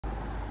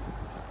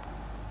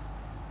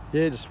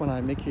Yeah, just went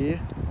home, Mick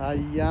here. I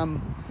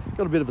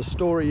got a bit of a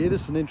story here.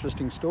 This is an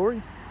interesting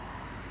story.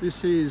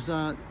 This is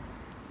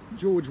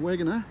George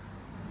Wegener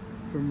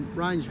from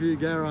Rangeview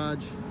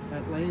Garage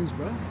at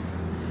Landsborough.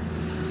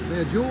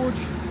 Now George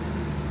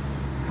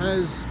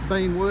has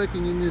been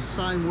working in this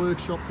same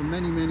workshop for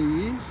many, many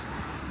years.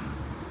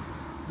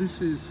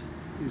 This is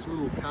his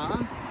little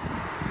car,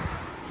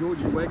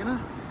 Georgie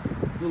Wegener,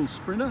 little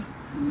Sprinter,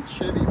 and it's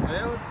Chevy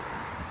powered.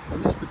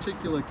 And this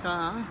particular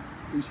car,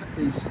 he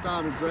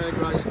started drag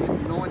racing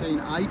in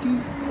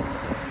 1980,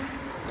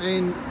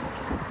 and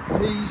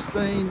he's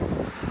been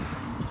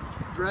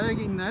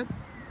dragging that,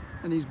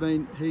 and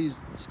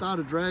he's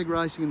started drag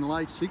racing in the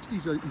late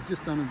 60s. So he's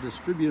just done a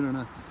distributor and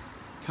a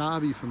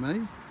carby for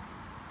me.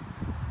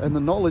 And the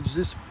knowledge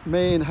this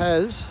man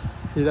has,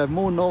 he'd have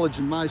more knowledge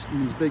than most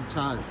in his big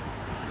toe.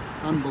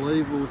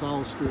 Unbelievable with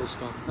old school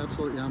stuff,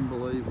 absolutely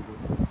unbelievable.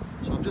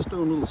 So I'm just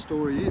doing a little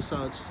story here.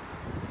 So it's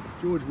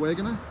George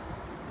Wegener,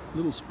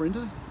 little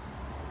Sprinter,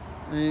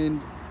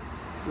 and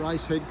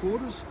race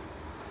headquarters.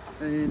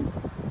 And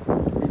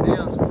he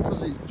now,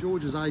 because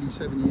George is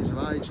 87 years of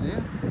age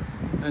now,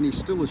 and he's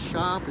still as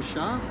sharp,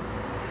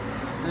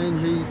 and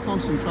he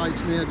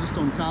concentrates now just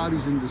on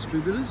carbies and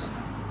distributors,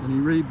 and he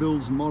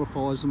rebuilds and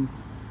modifies them,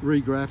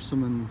 regrafts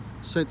them, and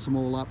sets them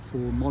all up for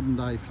modern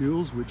day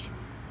fuels, which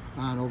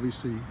aren't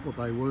obviously what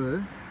they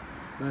were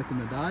back in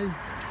the day.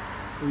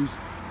 He's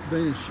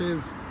been a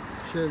Chev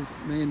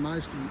man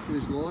most of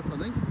his life, I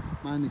think,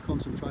 mainly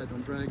concentrated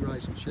on drag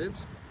racing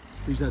Chevs.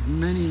 He's had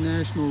many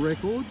national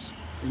records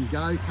in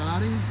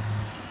go-karting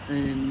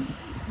and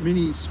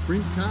mini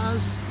sprint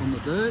cars on the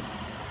dirt,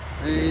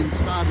 and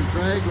started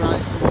drag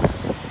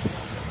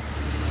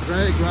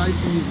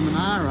racing his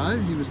Monaro.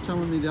 He was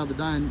telling me the other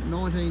day in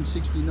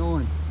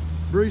 1969,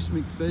 Bruce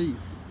McPhee,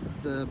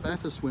 the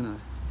Bathurst winner,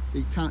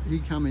 he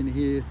come in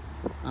here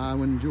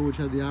when George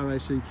had the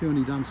RACQ, and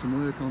he done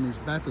some work on his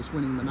Bathurst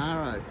winning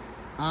Monaro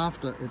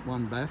after it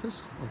won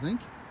Bathurst, I think,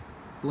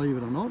 believe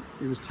it or not,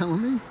 he was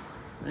telling me.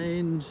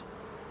 And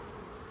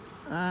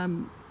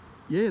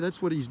yeah,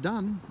 that's what he's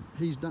done.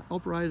 He's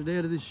operated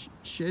out of this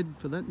shed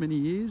for that many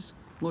years.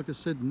 Like I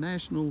said,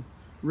 national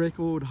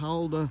record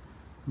holder,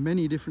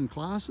 many different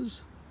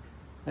classes,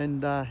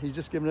 and he's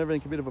just given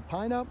everything a bit of a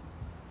paint up.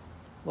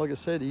 Like I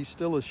said, he's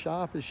still as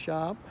sharp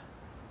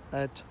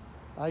at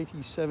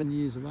 87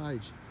 years of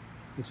age.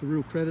 It's a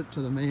real credit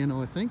to the man,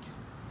 I think,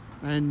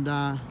 and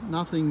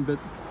nothing but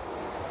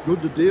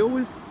good to deal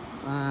with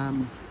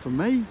for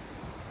me.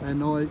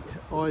 And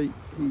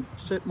he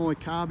set my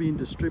carby and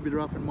distributor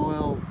up in my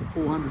old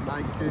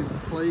 408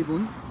 cube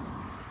Cleveland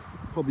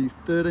probably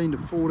 13 to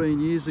 14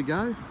 years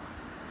ago,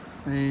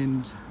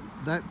 and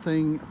that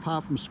thing,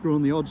 apart from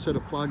screwing the odd set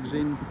of plugs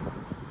in,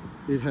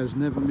 it has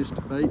never missed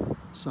a beat.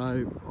 So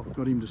I've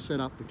got him to set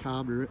up the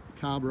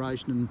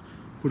carburation and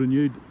put a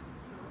new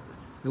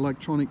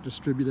electronic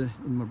distributor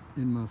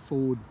in my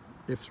Ford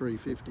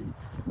F350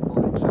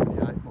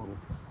 1978 model.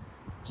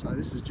 So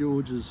this is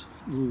George's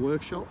little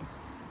workshop,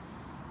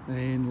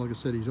 and like I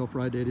said, he's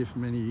operated out here for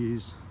many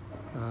years.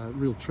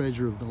 Real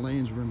treasure of the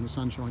Landsborough and the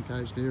Sunshine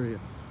Coast area,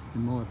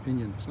 in my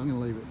opinion. So I'm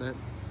going to leave it at that.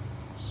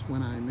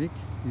 Sweno Mick,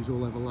 he's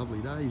all have a lovely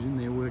day. He's in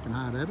there working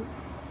hard at it.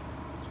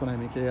 Sweno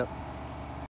Mick out.